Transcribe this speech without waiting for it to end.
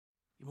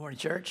Good morning,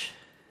 church.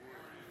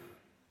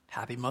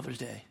 Happy Mother's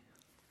Day.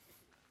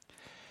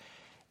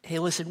 Hey,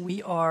 listen,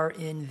 we are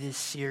in this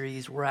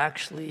series. We're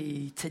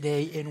actually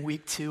today in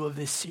week 2 of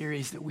this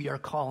series that we are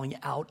calling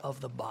Out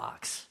of the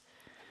Box.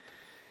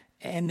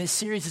 And this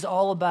series is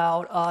all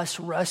about us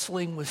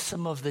wrestling with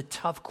some of the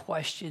tough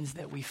questions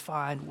that we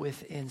find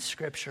within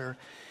Scripture.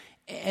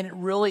 And it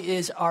really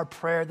is our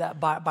prayer that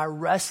by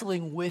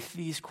wrestling with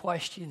these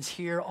questions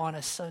here on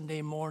a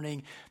Sunday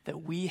morning,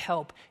 that we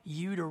help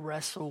you to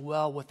wrestle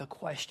well with the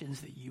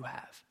questions that you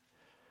have.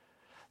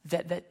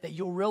 That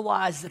you'll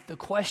realize that the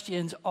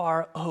questions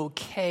are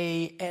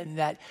okay and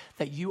that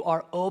you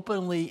are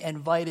openly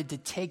invited to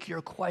take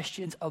your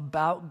questions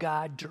about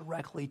God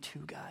directly to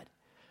God.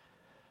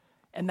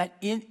 And that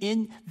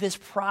in this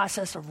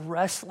process of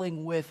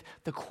wrestling with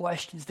the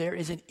questions, there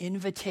is an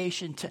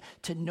invitation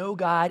to know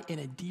God in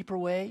a deeper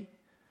way,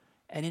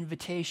 an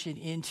invitation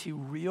into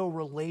real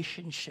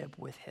relationship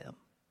with Him.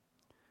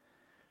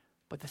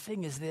 But the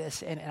thing is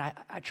this, and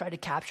I tried to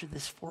capture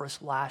this for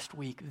us last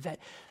week,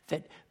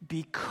 that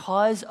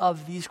because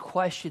of these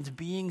questions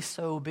being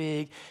so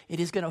big,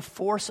 it is going to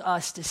force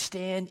us to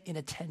stand in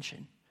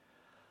attention.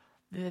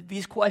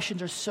 These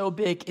questions are so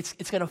big,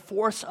 it's going to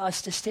force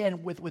us to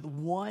stand with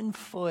one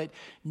foot,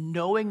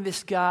 knowing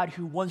this God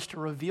who wants to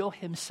reveal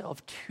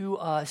Himself to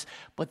us,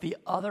 but the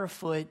other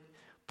foot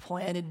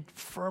planted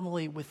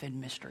firmly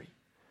within mystery.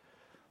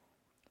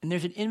 And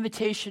there's an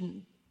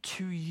invitation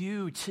to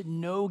you to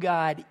know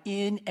God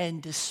in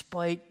and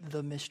despite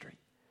the mystery.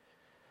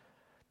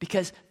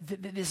 Because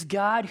this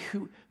God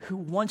who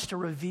wants to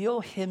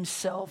reveal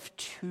Himself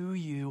to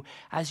you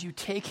as you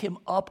take Him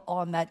up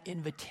on that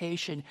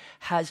invitation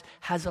has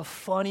a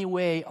funny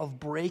way of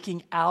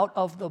breaking out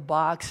of the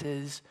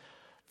boxes,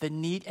 the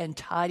neat and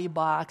tidy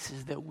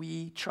boxes that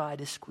we try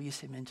to squeeze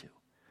Him into.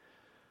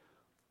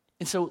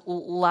 And so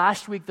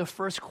last week, the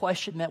first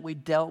question that we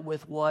dealt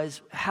with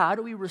was, how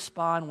do we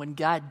respond when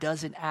God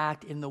doesn't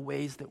act in the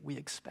ways that we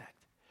expect?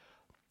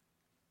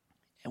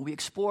 And we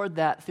explored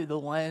that through the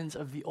lens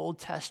of the Old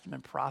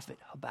Testament prophet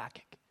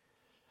Habakkuk.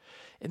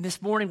 And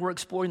this morning we're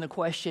exploring the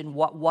question,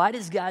 why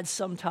does God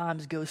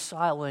sometimes go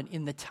silent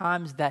in the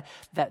times that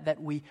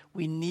we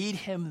need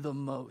Him the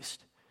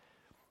most?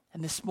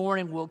 And this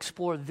morning we'll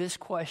explore this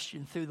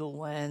question through the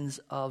lens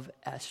of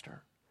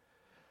Esther.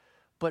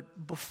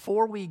 But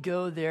before we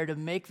go there, to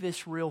make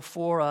this real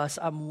for us,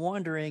 I'm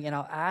wondering, and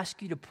I'll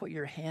ask you to put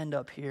your hand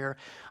up here,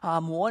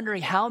 I'm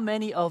wondering how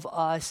many of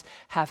us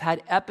have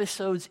had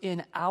episodes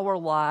in our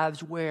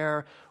lives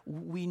where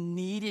we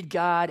needed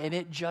God and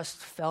it just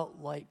felt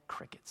like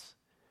crickets.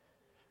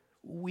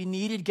 We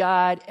needed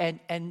God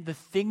and the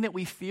thing that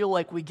we feel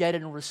like we get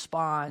in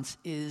response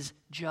is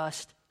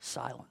just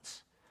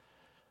silence.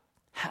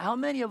 How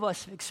many of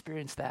us have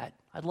experienced that?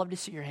 I'd love to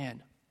see your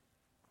hand.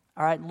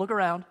 All right, look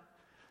around.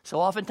 So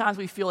oftentimes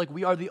we feel like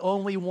we are the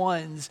only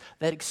ones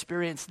that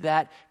experience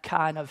that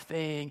kind of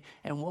thing.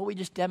 And what we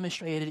just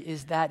demonstrated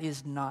is that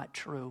is not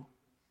true.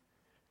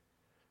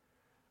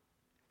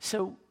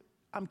 So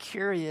I'm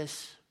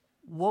curious,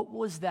 what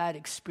was that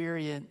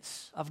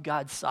experience of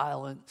God's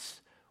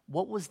silence?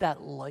 What was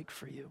that like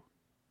for you?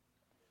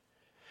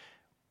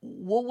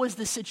 What was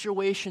the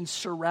situation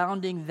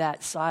surrounding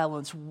that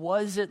silence?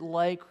 Was it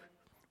like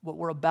what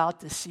we're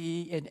about to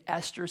see in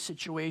Esther's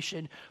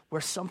situation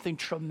where something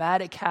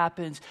traumatic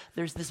happens,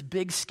 there's this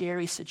big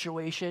scary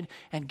situation,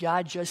 and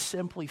God just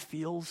simply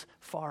feels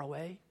far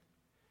away?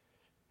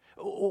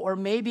 Or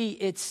maybe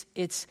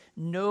it's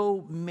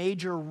no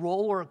major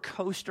roller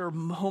coaster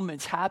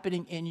moments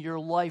happening in your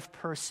life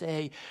per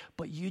se,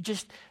 but you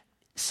just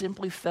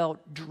simply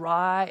felt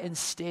dry and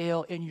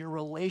stale in your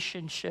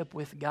relationship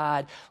with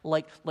God,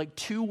 like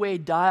two-way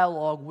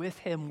dialogue with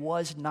Him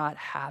was not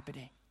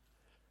happening.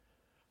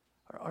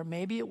 Or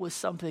maybe it was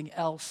something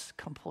else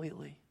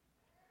completely.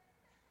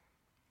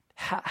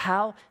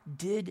 How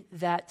did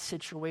that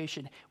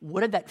situation,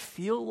 what did that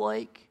feel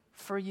like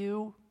for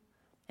you?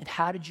 And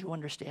how did you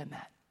understand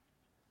that?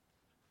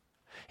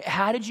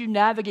 How did you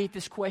navigate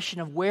this question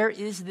of where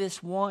is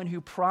this one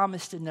who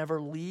promised to never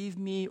leave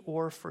me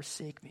or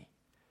forsake me?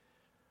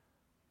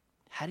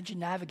 How did you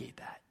navigate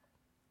that?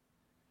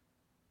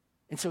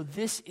 And so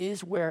this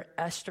is where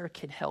Esther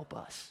can help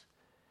us.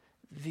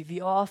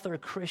 The author,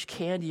 Krish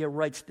Kandiah,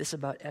 writes this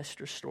about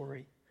Esther's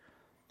story.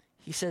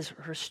 He says,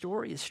 her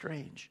story is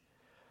strange.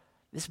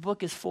 This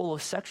book is full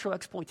of sexual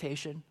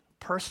exploitation,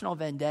 personal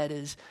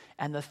vendettas,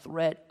 and the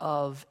threat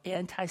of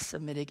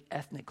anti-Semitic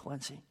ethnic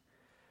cleansing.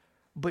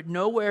 But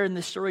nowhere in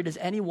the story does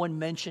anyone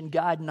mention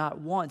God,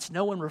 not once.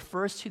 No one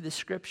refers to the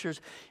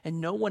scriptures,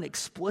 and no one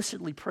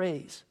explicitly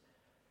prays.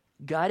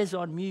 God is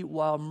on mute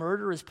while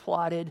murder is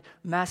plotted,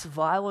 mass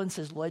violence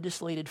is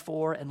legislated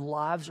for, and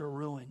lives are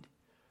ruined.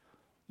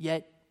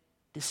 Yet,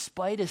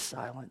 despite His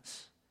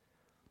silence,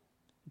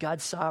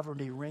 God's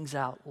sovereignty rings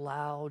out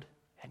loud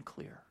and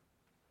clear.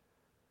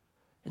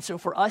 And so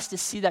for us to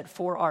see that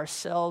for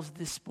ourselves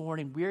this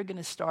morning, we're going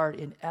to start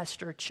in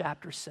Esther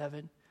chapter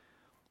 7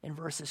 in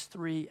verses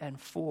 3 and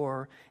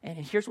 4. And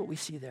here's what we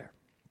see there.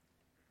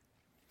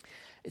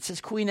 It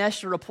says, Queen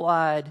Esther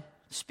replied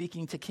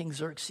speaking to King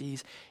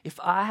Xerxes, if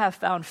I have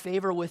found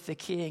favor with the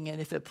king, and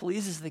if it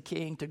pleases the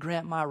king to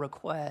grant my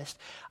request,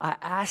 I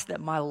ask that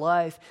my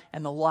life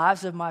and the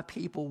lives of my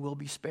people will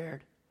be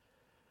spared.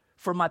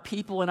 For my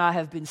people and I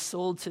have been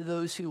sold to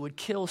those who would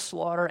kill,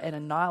 slaughter, and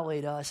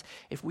annihilate us.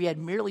 If we had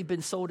merely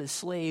been sold as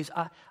slaves,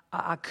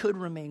 I could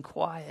remain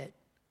quiet,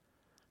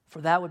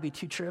 for that would be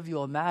too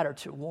trivial a matter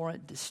to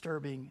warrant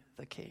disturbing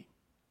the king.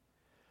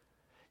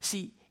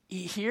 See,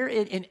 here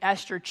in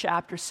Esther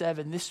chapter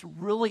 7, this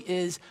really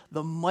is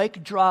the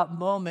mic drop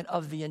moment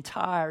of the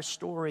entire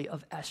story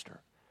of Esther.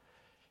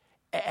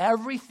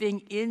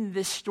 Everything in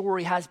this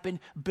story has been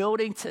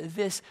building to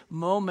this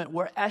moment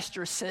where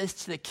Esther says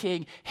to the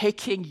king, hey,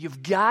 king,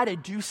 you've got to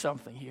do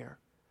something here.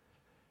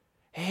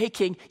 Hey,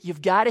 king,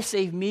 you've got to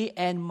save me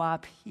and my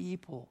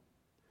people.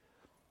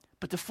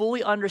 But to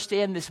fully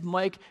understand this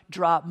mic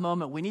drop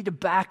moment, we need to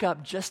back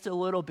up just a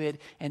little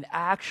bit and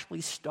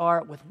actually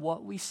start with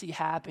what we see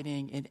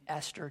happening in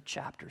Esther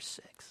chapter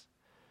 6.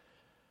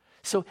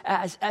 So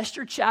as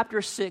Esther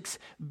chapter 6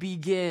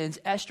 begins,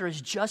 Esther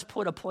has just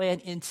put a plan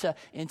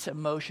into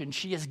motion.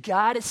 She has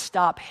got to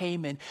stop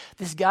Haman,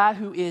 this guy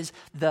who is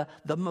the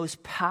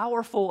most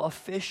powerful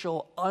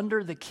official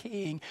under the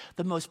king,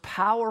 the most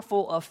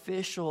powerful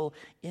official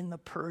in the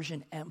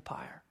Persian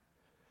Empire,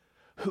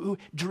 who,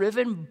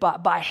 driven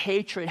by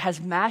hatred, has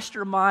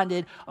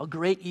masterminded a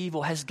great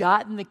evil, has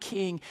gotten the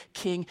King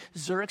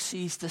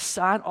Xerxes, to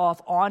sign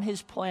off on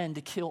his plan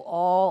to kill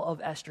all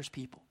of Esther's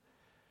people.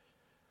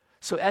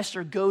 So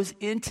Esther goes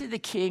into the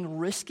king,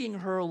 risking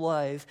her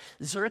life.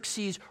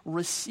 Xerxes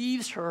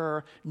receives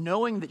her,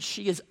 knowing that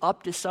she is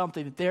up to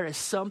something, that there is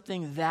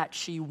something that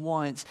she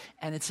wants,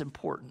 and it's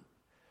important.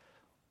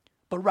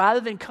 But rather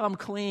than come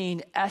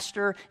clean,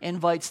 Esther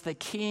invites the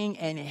king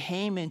and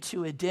Haman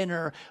to a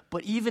dinner.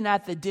 But even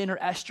at the dinner,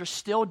 Esther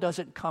still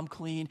doesn't come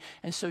clean.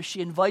 And so she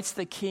invites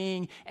the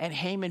king and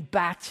Haman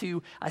back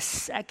to a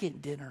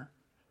second dinner.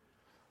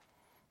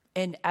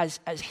 And as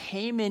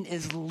Haman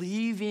is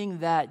leaving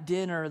that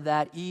dinner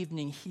that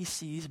evening, he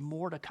sees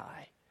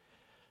Mordecai.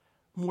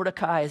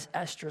 Mordecai is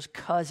Esther's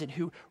cousin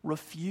who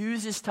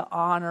refuses to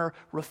honor,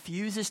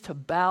 refuses to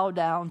bow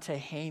down to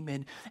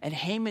Haman. And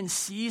Haman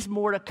sees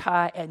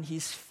Mordecai and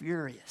he's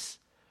furious.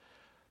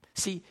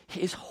 See,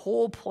 his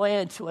whole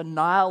plan to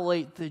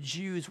annihilate the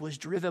Jews was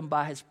driven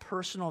by his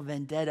personal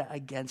vendetta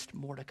against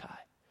Mordecai.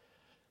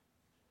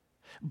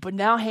 But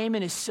now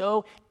Haman is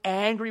so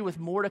angry with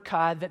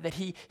Mordecai that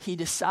he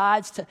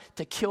decides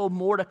to kill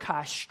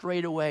Mordecai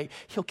straight away.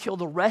 He'll kill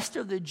the rest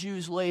of the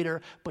Jews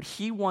later, but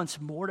he wants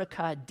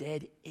Mordecai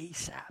dead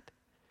ASAP.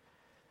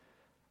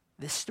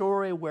 This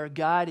story where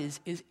God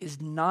is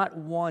not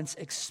once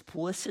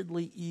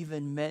explicitly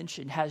even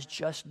mentioned has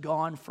just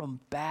gone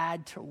from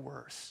bad to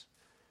worse.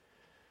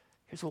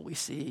 Here's what we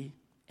see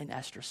in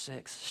Esther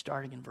 6,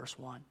 starting in verse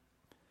 1.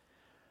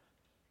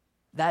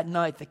 That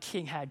night, the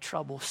king had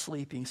trouble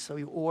sleeping, so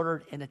he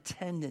ordered an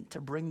attendant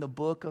to bring the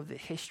book of the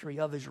history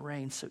of his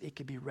reign so it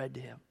could be read to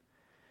him.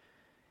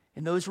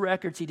 In those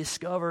records, he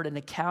discovered an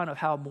account of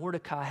how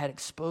Mordecai had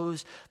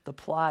exposed the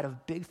plot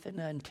of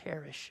Bigthana and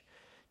Teresh,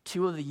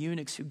 two of the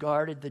eunuchs who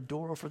guarded the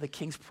door for the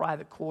king's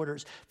private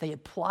quarters. They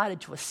had plotted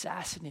to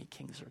assassinate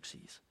King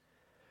Xerxes.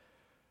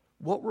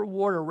 What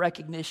reward or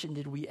recognition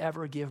did we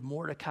ever give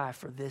Mordecai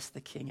for this?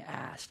 The king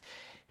asked.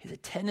 His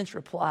attendants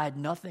replied,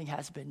 nothing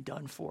has been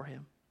done for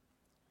him.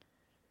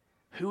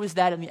 Who is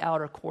that in the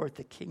outer court?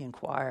 The king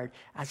inquired.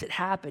 As it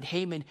happened,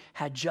 Haman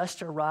had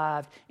just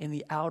arrived in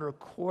the outer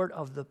court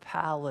of the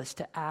palace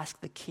to ask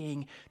the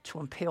king to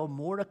impale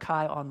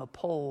Mordecai on the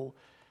pole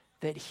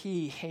that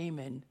he,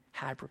 Haman,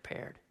 had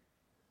prepared.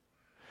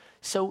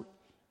 So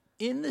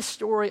in the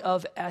story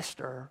of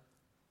Esther,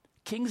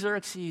 King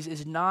Xerxes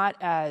is not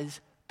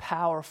as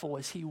powerful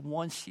as he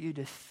wants you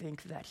to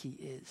think that he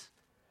is.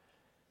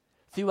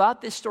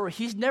 Throughout this story,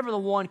 he's never the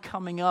one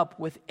coming up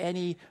with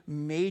any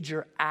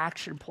major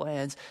action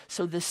plans.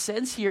 So the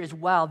sense here is,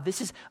 wow, this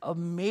is a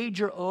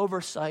major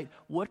oversight.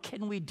 What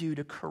can we do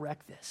to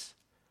correct this?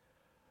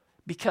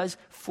 Because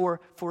for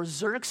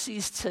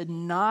Xerxes to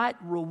not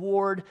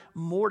reward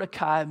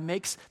Mordecai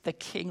makes the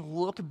king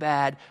look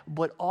bad,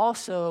 but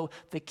also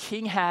the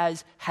king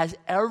has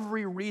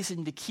every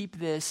reason to keep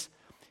this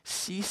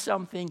see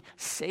something,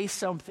 say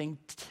something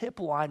tip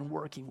line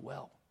working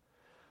well.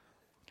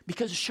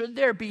 Because should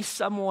there be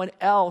someone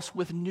else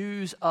with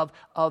news of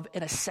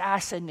an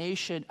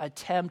assassination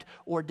attempt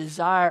or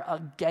desire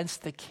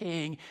against the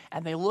king,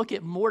 and they look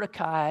at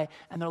Mordecai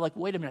and they're like,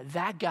 wait a minute,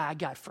 that guy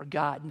got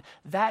forgotten,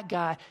 that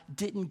guy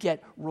didn't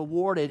get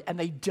rewarded, and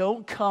they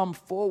don't come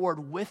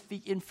forward with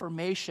the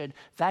information,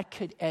 that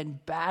could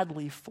end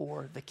badly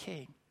for the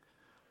king.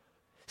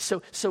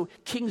 So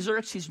King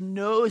Xerxes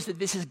knows that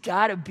this has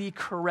got to be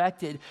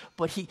corrected,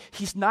 but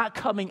he's not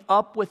coming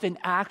up with an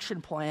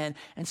action plan.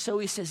 And so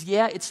he says,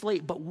 yeah, it's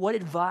late, but what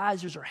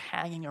advisors are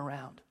hanging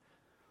around?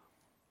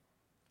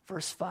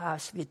 Verse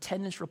 5, so the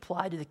attendants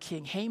replied to the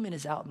king, Haman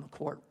is out in the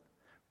court.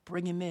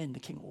 Bring him in, the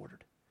king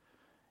ordered.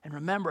 And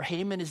remember,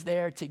 Haman is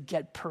there to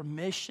get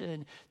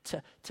permission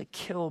to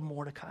kill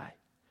Mordecai.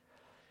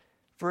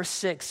 Verse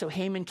 6, so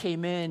Haman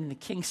came in, and the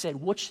king said,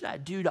 what should I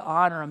do to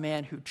honor a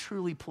man who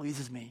truly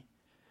pleases me?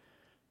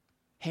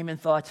 Haman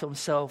thought to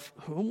himself,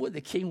 whom would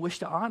the king wish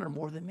to honor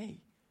more than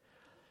me?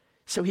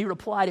 So he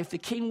replied, if the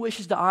king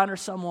wishes to honor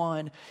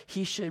someone,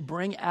 he should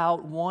bring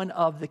out one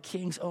of the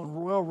king's own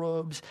royal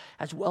robes,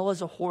 as well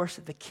as a horse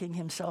that the king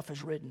himself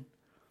has ridden,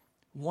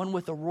 one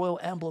with a royal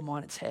emblem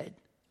on its head.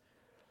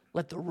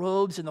 Let the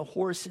robes and the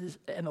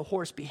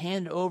horse be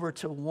handed over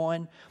to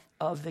one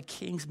of the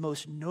king's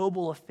most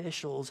noble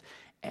officials,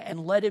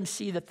 and let him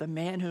see that the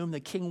man whom the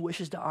king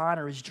wishes to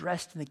honor is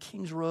dressed in the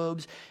king's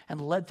robes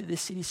and led through the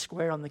city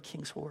square on the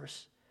king's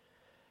horse.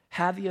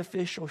 Have the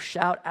officials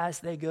shout as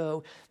they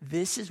go,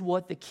 this is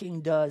what the king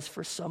does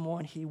for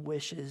someone he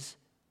wishes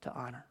to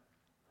honor.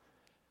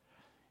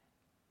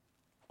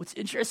 What's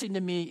interesting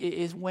to me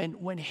is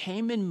when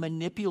Haman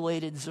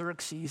manipulated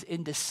Xerxes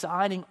into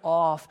signing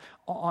off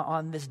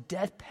on this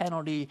death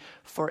penalty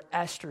for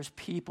Esther's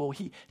people,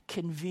 he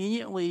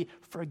conveniently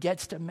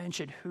forgets to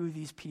mention who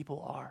these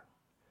people are.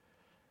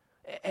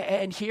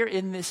 And here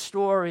in this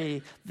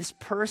story, this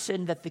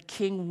person that the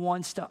king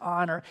wants to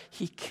honor,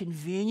 he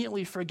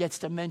conveniently forgets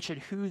to mention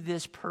who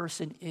this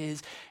person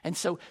is. And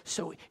so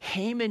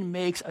Haman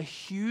makes a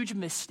huge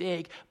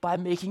mistake by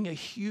making a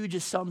huge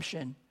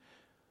assumption.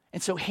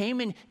 And so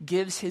Haman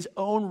gives his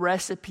own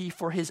recipe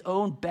for his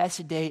own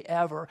best day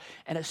ever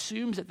and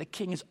assumes that the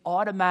king is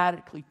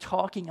automatically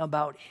talking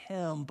about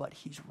him, but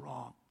he's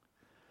wrong.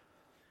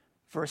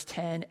 Verse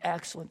 10,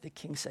 excellent, the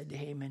king said to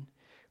Haman.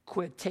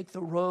 Quick, take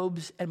the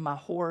robes and my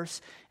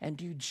horse and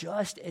do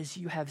just as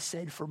you have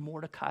said for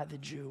Mordecai the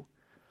Jew,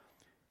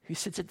 who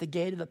sits at the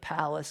gate of the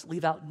palace.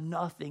 Leave out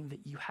nothing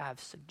that you have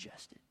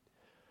suggested.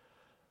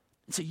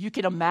 And so you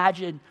can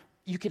imagine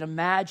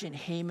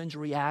Haman's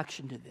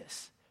reaction to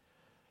this.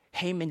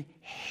 Haman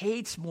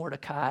hates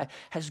Mordecai,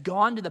 has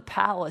gone to the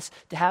palace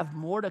to have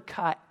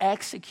Mordecai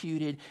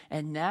executed,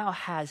 and now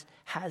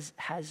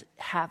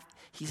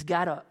he's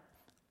got to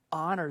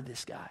honor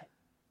this guy.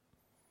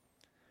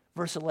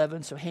 Verse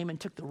 11, so Haman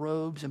took the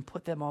robes and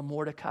put them on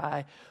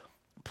Mordecai,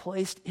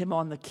 placed him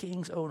on the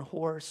king's own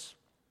horse,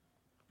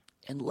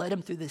 and led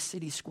him through the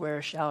city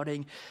square,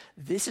 shouting,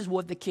 this is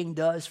what the king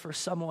does for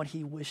someone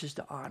he wishes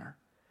to honor.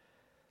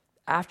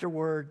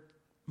 Afterward,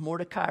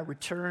 Mordecai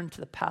returned to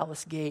the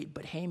palace gate,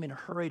 but Haman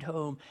hurried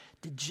home,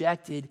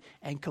 dejected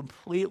and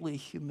completely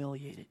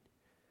humiliated.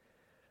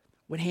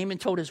 When Haman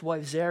told his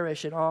wife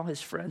Zeresh and all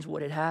his friends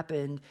what had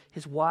happened,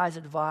 his wise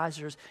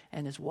advisors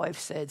and his wife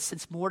said,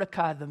 since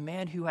Mordecai, the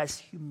man who has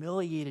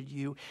humiliated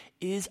you,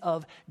 is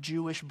of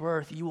Jewish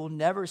birth, you will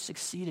never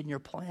succeed in your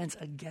plans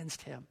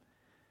against him.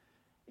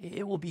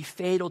 It will be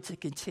fatal to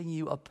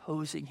continue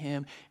opposing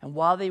him. And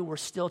while they were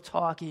still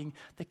talking,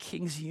 the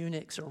king's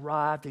eunuchs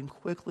arrived and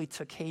quickly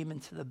took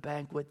Haman to the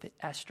banquet that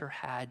Esther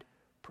had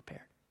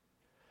prepared.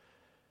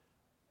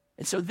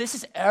 And so this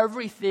is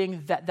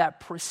everything that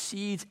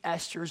precedes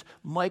Esther's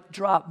mic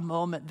drop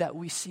moment that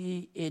we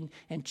see in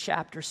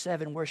chapter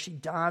 7, where she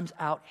dimes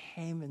out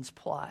Haman's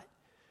plot.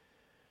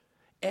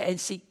 And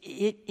see,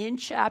 in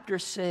chapter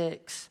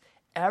 6,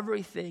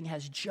 everything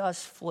has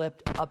just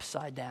flipped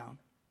upside down.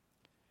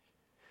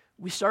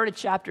 We started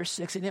chapter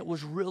 6, and it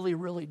was really,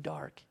 really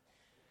dark.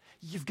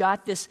 You've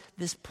got this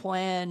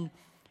plan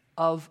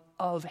of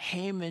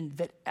Haman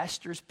that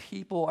Esther's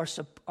people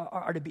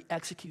are to be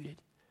executed.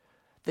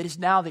 That is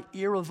now the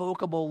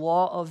irrevocable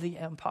law of the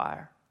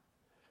empire.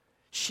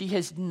 She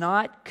has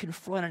not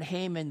confronted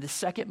Haman, the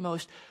second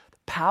most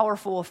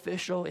powerful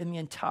official in the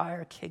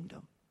entire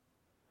kingdom.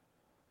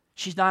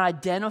 She's not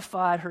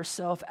identified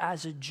herself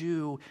as a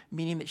Jew,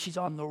 meaning that she's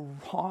on the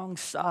wrong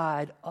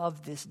side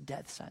of this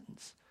death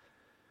sentence.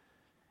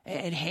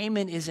 And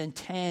Haman is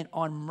intent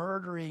on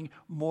murdering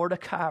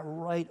Mordecai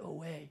right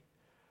away.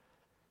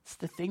 It's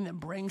the thing that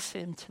brings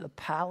him to the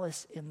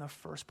palace in the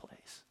first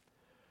place.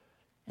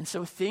 And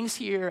so things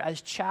here,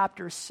 as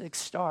chapter 6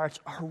 starts,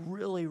 are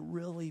really,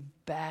 really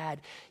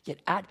bad. Yet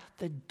at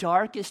the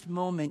darkest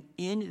moment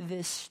in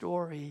this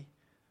story,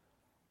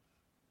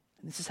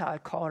 and this is how I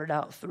called it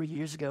out 3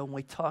 years ago when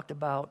we talked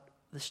about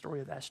the story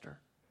of Esther.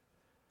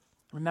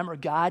 Remember,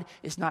 God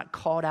is not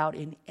called out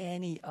in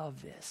any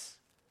of this.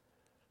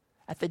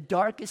 At the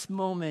darkest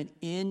moment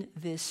in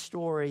this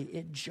story,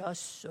 it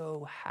just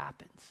so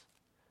happens.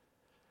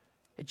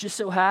 It just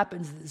so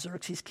happens that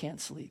Xerxes can't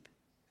sleep.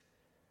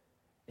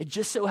 It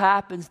just so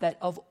happens that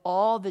of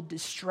all the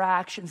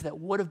distractions that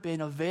would have been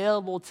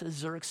available to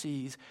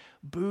Xerxes,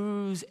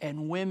 booze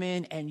and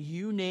women and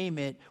you name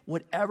it,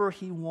 whatever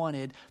he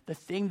wanted, the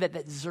thing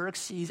that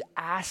Xerxes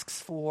asks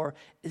for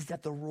is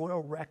that the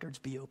royal records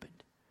be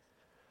opened.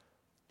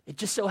 It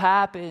just so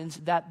happens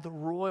that the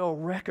royal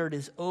record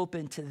is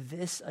open to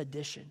this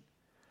edition.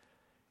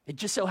 It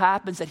just so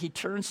happens that he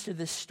turns to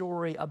this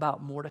story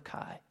about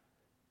Mordecai.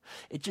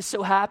 It just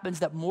so happens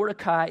that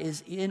Mordecai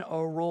is in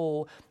a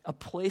role, a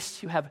place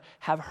to have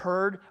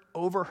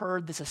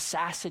overheard this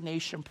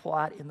assassination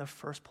plot in the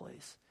first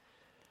place.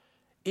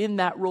 In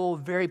that role,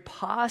 very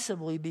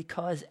possibly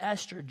because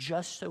Esther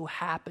just so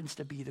happens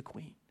to be the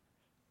queen.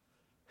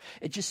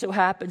 It just so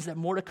happens that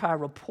Mordecai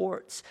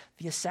reports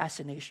the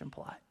assassination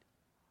plot.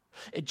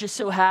 It just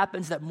so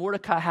happens that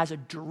Mordecai has a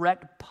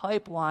direct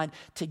pipeline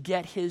to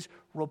get his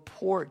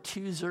report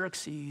to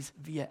Xerxes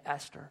via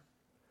Esther.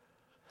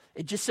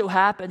 It just so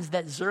happens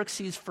that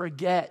Xerxes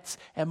forgets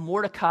and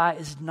Mordecai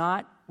is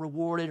not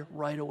rewarded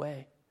right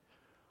away.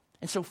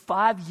 And so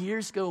 5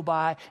 years go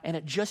by, and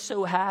it just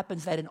so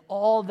happens that in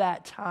all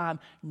that time,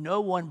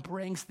 no one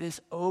brings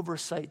this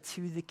oversight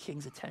to the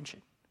king's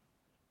attention.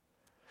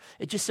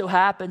 It just so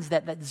happens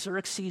that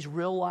Xerxes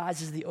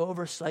realizes the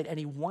oversight and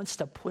he wants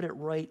to put it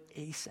right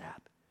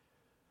ASAP.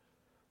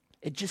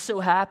 It just so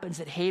happens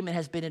that Haman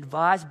has been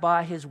advised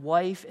by his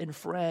wife and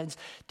friends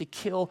to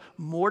kill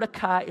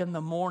Mordecai in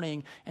the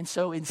morning, and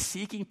so in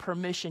seeking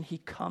permission, he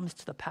comes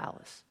to the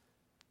palace.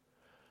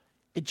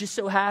 It just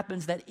so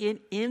happens that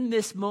in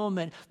this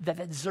moment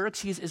that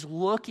Xerxes is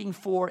looking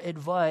for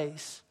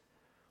advice,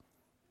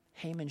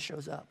 Haman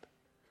shows up.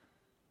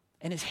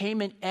 And as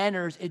Haman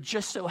enters, it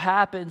just so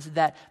happens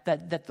that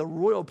the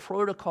royal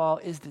protocol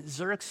is that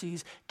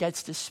Xerxes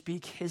gets to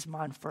speak his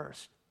mind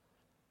first.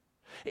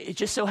 It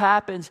just so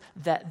happens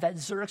that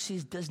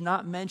Xerxes does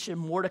not mention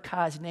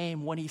Mordecai's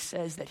name when he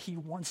says that he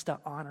wants to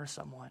honor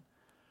someone.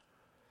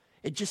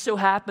 It just so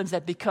happens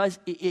that because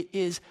it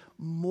is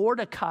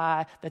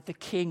Mordecai that the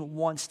king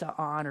wants to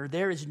honor,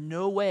 there is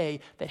no way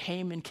that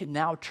Haman can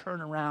now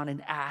turn around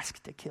and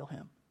ask to kill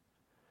him.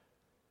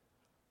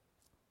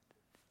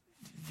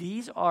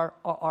 These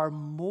are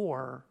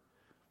more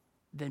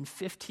than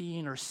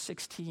 15 or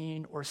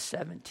 16 or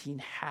 17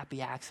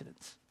 happy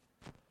accidents.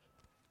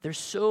 There's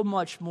so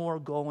much more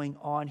going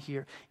on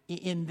here.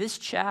 In this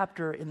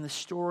chapter, in the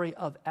story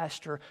of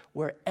Esther,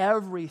 where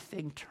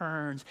everything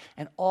turns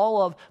and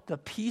all of the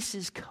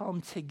pieces come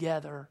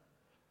together,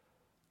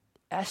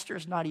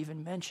 Esther's not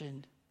even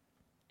mentioned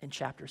in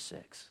chapter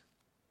 6.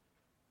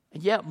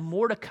 And yet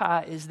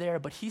Mordecai is there,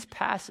 but he's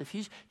passive.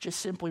 He's just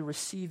simply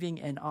receiving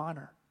an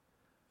honor.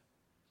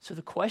 So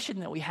the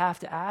question that we have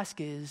to ask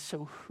is,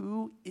 so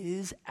who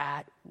is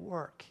at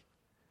work?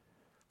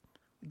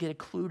 We get a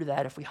clue to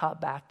that if we hop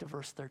back to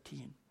verse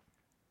 13.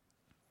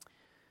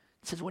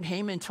 It says, when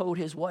Haman told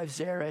his wife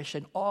Zeresh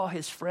and all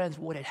his friends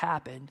what had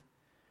happened,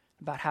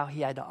 about how he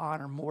had to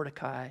honor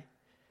Mordecai,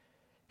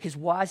 his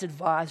wise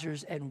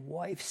advisors and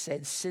wife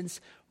said,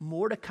 since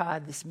Mordecai,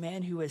 this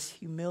man who has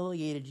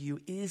humiliated you,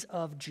 is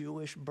of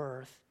Jewish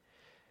birth,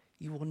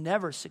 you will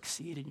never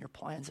succeed in your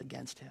plans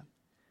against him.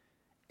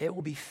 It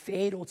will be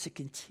fatal to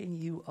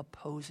continue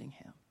opposing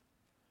him.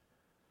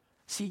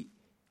 See,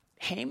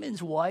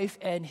 Haman's wife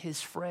and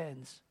his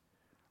friends,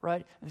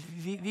 right?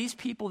 These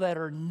people that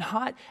are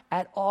not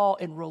at all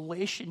in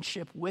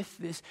relationship with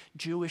this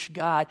Jewish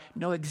God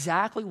know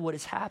exactly what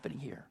is happening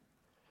here.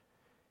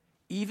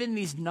 Even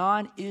these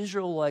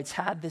non-Israelites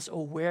have this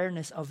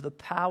awareness of the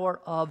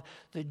power of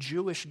the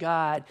Jewish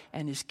God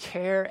and his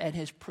care and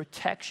his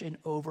protection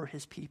over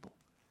his people.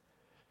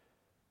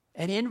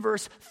 And in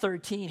verse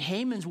 13,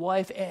 Haman's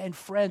wife and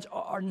friends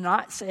are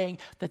not saying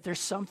that there's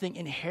something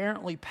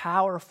inherently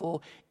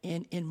powerful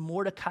in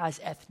Mordecai's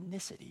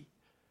ethnicity.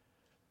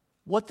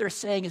 What they're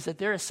saying is that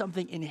there is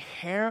something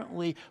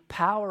inherently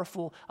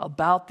powerful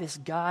about this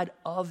God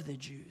of the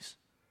Jews.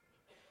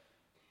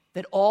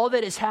 That all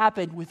that has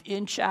happened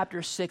within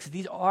chapter 6,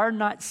 these are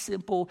not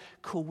simple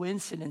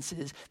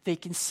coincidences. They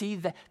can see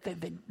that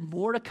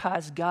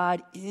Mordecai's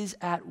God is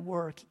at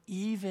work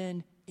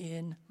even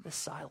in the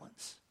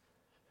silence.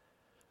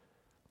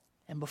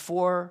 And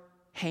before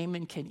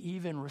Haman can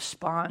even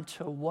respond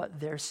to what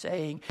they're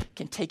saying,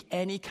 can take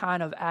any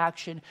kind of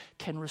action,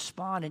 can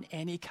respond in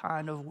any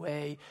kind of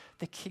way,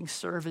 the king's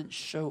servants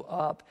show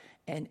up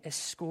and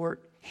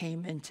escort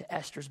Haman to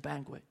Esther's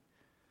banquet.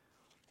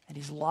 And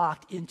he's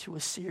locked into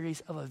a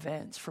series of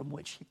events from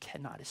which he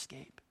cannot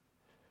escape.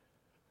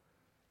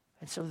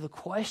 And so the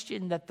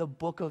question that the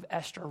book of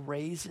Esther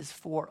raises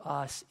for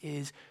us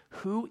is,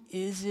 who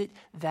is it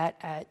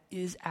that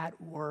is at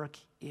work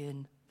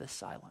in the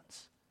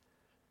silence?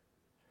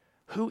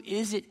 Who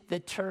is it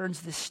that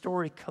turns this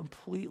story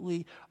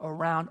completely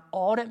around?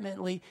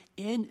 Ultimately,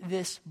 in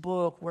this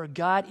book where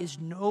God is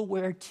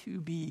nowhere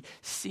to be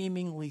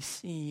seemingly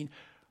seen,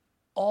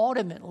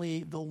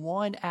 ultimately the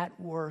one at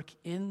work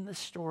in the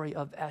story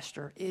of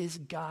Esther is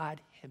God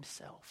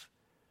himself.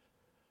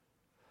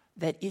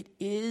 That it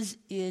is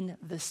in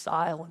the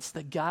silence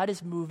that God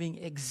is moving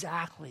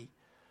exactly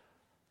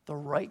the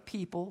right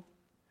people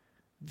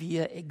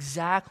via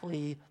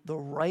exactly the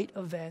right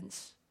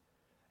events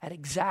at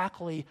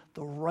exactly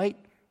the right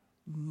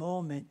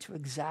moment to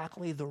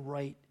exactly the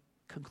right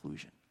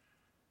conclusion.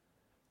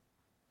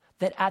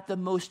 That at the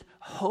most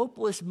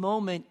hopeless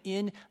moment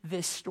in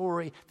this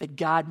story that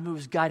God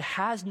moves. God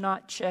has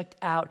not checked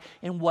out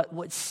in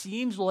what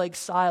seems like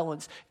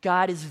silence.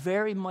 God is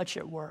very much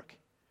at work,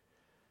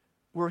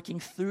 working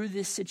through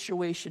this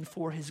situation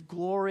for his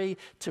glory,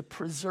 to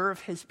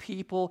preserve his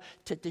people,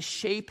 to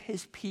shape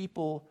his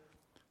people,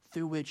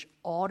 through which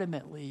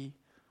ultimately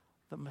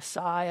the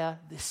Messiah,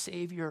 the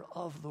Savior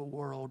of the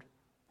world,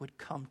 would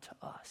come to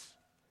us.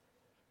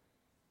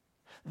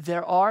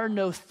 There are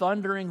no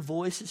thundering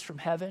voices from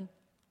heaven.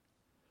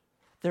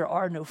 There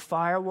are no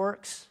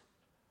fireworks.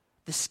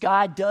 The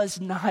sky does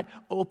not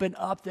open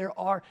up. There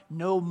are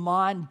no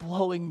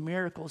mind-blowing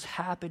miracles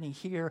happening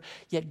here.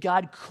 Yet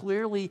God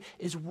clearly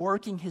is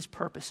working his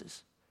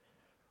purposes,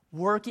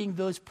 working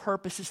those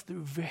purposes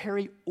through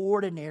very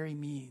ordinary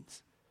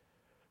means.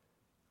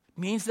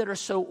 Means that are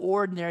so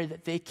ordinary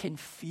that they can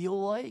feel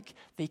like,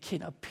 they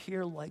can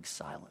appear like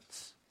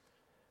silence.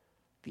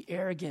 The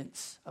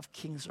arrogance of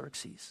King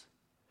Xerxes.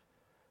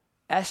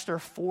 Esther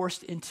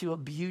forced into a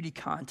beauty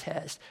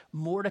contest.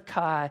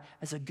 Mordecai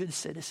as a good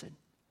citizen.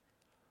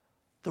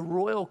 The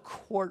royal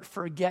court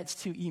forgets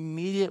to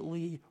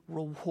immediately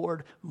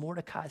reward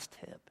Mordecai's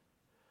tip.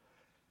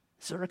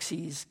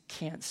 Xerxes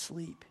can't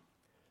sleep.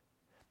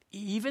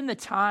 Even the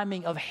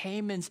timing of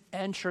Haman's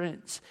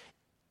entrance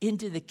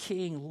into the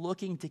king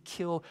looking to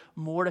kill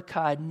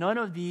Mordecai, none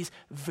of these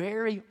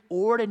very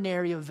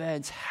ordinary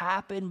events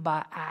happen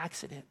by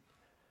accident.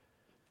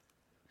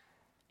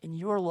 In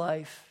your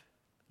life,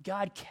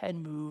 God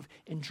can move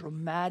in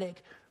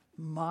dramatic,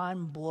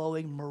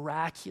 mind-blowing,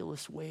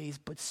 miraculous ways,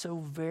 but so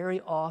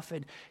very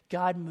often,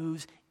 God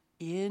moves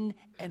in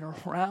and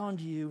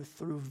around you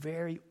through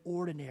very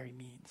ordinary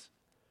means.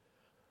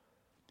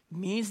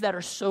 Means that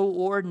are so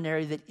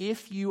ordinary that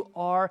if you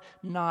are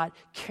not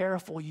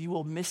careful, you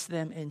will miss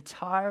them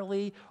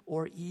entirely,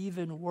 or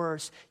even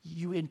worse,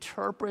 you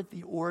interpret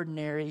the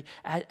ordinary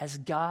as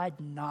God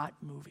not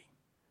moving.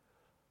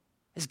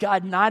 As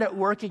God not at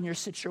work in your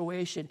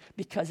situation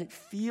because it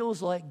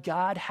feels like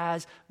God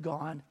has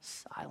gone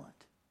silent.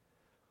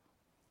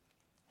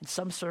 In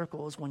some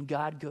circles, when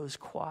God goes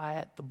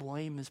quiet, the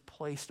blame is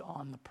placed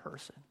on the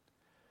person.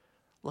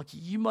 Look,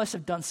 you must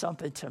have done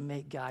something to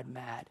make God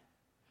mad.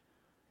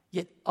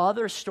 Yet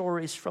other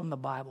stories from the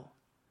Bible,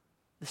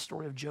 the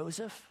story of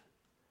Joseph,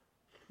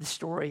 the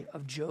story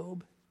of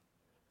Job,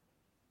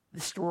 the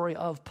story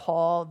of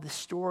Paul, the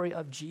story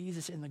of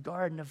Jesus in the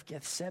Garden of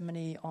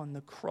Gethsemane on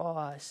the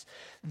cross,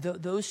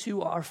 those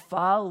who are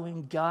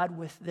following God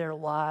with their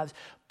lives,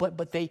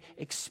 but they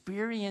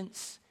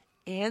experience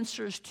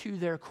answers to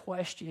their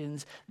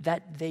questions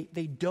that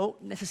they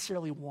don't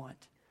necessarily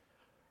want.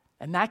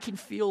 And that can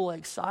feel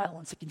like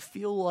silence. It can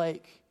feel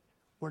like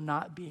we're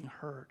not being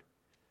heard.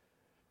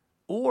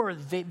 Or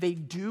they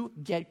do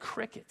get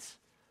crickets.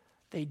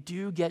 They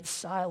do get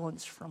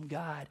silence from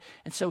God.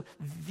 And so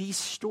these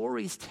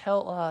stories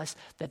tell us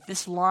that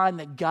this line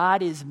that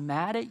God is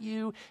mad at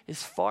you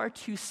is far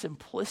too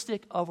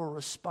simplistic of a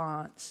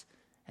response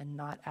and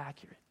not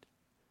accurate.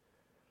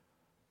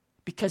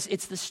 Because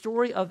it's the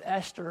story of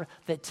Esther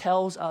that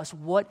tells us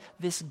what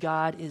this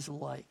God is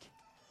like.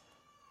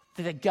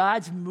 That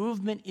God's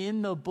movement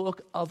in the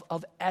book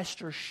of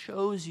Esther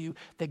shows you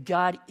that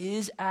God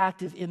is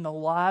active in the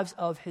lives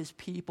of his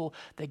people,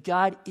 that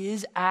God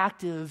is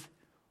active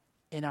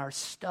in our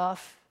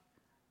stuff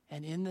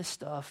and in the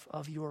stuff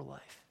of your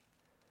life.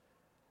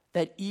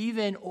 That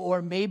even,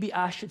 or maybe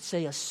I should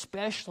say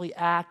especially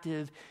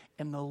active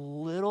in the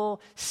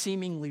little,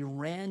 seemingly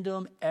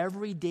random,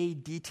 everyday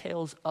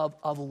details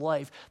of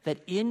life,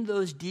 that in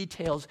those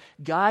details,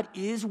 God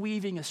is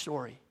weaving a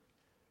story.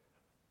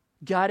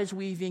 God is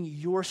weaving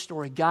your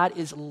story. God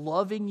is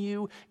loving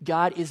you.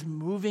 God is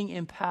moving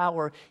in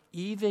power,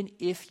 even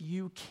if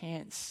you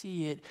can't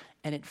see it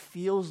and it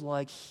feels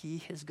like he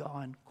has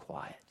gone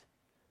quiet.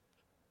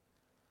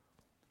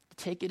 To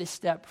take it a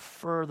step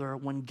further,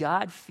 when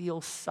God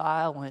feels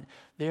silent,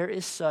 there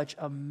is such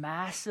a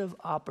massive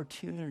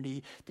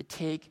opportunity to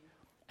take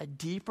a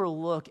deeper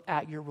look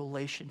at your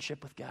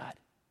relationship with God.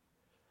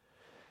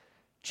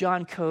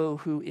 John Coe,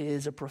 who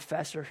is a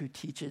professor who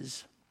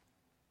teaches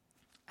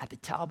at the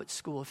Talbot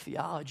School of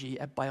Theology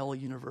at Biola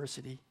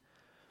University,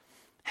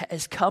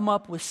 has come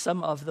up with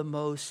some of the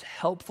most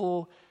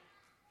helpful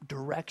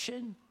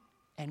direction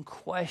and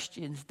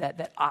questions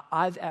that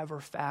I've ever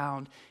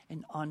found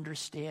in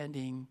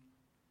understanding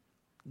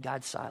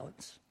God's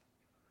silence.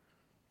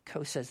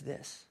 Coe says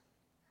this: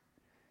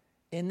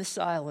 in the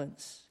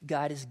silence,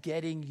 God is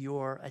getting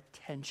your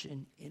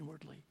attention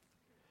inwardly.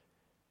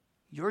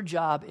 Your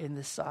job in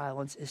the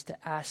silence is to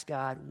ask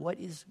God, what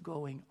is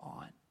going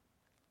on?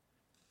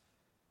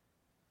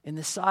 In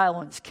the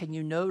silence, can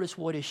you notice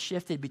what has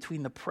shifted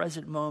between the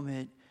present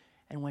moment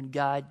and when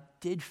God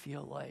did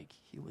feel like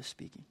he was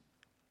speaking?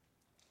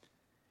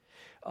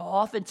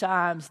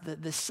 Oftentimes,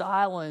 the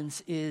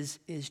silence is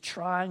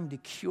trying to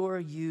cure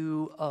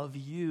you of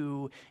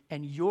you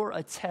and your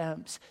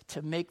attempts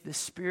to make the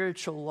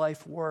spiritual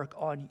life work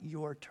on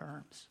your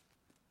terms.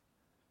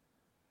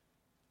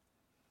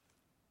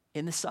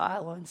 In the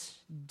silence,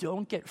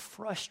 don't get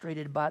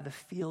frustrated by the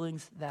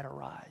feelings that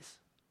arise.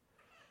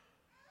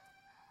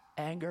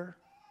 Anger,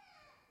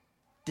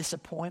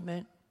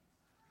 disappointment,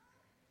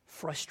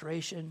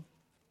 frustration,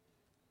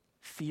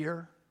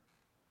 fear.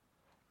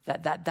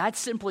 That's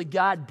simply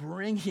God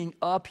bringing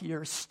up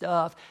your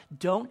stuff.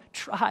 Don't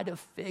try to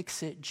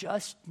fix it.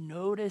 Just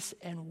notice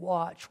and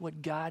watch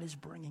what God is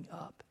bringing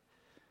up.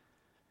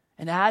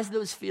 And as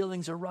those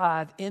feelings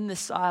arrive in the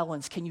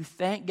silence, can you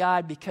thank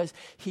God because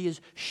he is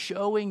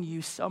showing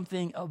you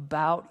something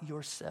about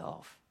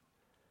yourself?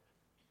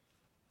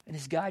 And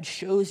as God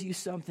shows you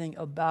something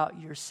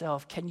about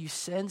yourself, can you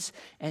sense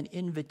an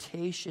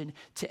invitation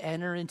to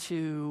enter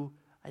into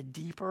a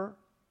deeper,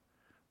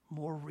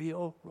 more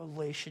real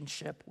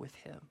relationship with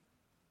him?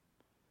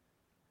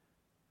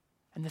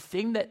 And the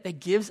thing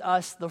that gives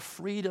us the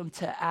freedom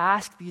to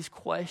ask these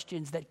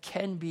questions that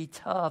can be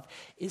tough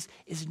is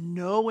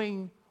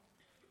knowing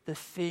the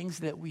things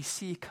that we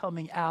see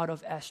coming out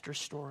of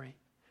Esther's story.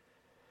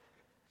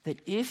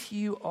 That if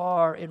you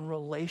are in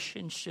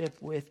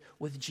relationship with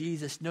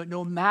Jesus,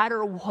 no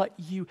matter what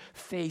you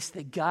face,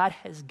 that God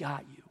has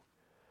got you.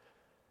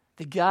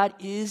 That God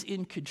is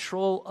in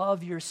control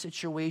of your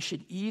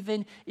situation,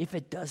 even if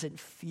it doesn't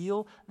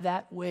feel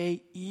that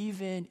way,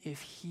 even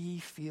if he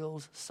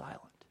feels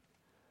silent.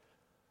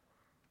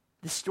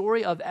 The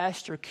story of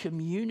Esther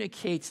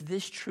communicates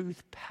this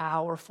truth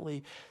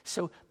powerfully,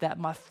 so that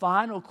my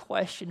final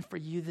question for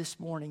you this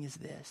morning is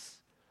this.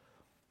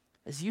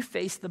 As you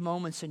face the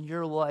moments in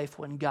your life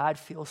when God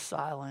feels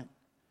silent,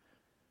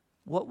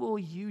 what will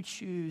you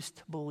choose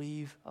to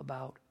believe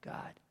about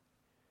God?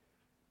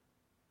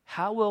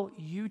 How will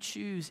you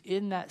choose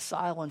in that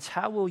silence?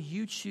 How will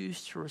you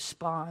choose to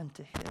respond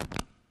to him?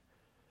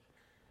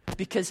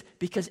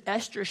 Because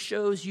Esther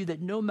shows you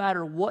that no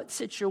matter what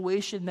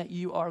situation that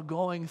you are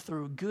going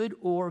through, good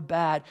or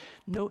bad,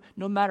 no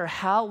matter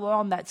how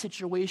long that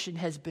situation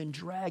has been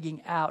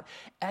dragging out,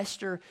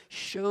 Esther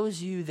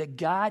shows you that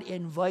God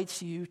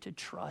invites you to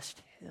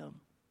trust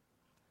him.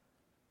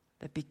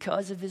 That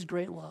because of his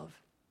great love,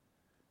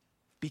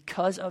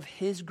 because of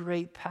his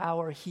great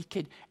power, he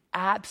can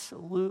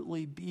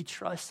absolutely be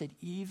trusted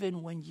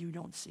even when you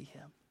don't see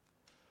him.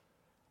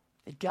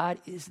 That God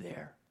is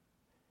there.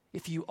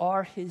 If you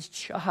are his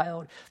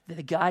child,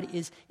 that God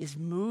is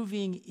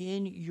moving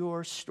in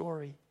your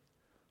story,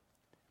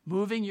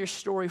 moving your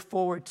story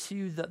forward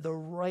to the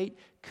right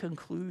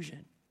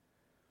conclusion.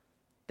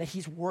 That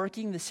he's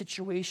working the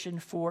situation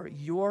for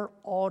your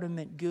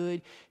ultimate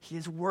good. He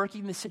is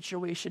working the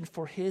situation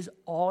for his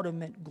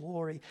ultimate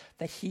glory.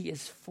 That he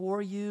is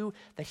for you,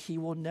 that he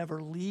will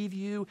never leave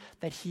you,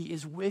 that he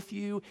is with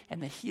you,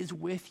 and that he is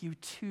with you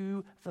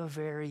to the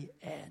very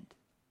end.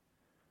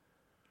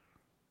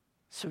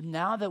 So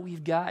now that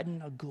we've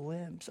gotten a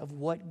glimpse of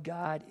what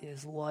God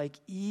is like,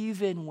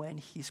 even when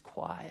he's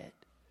quiet,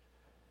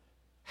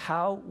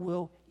 how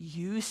will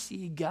you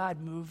see God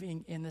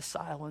moving in the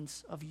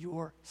silence of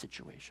your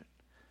situation?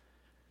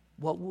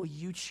 What will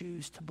you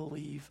choose to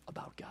believe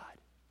about God?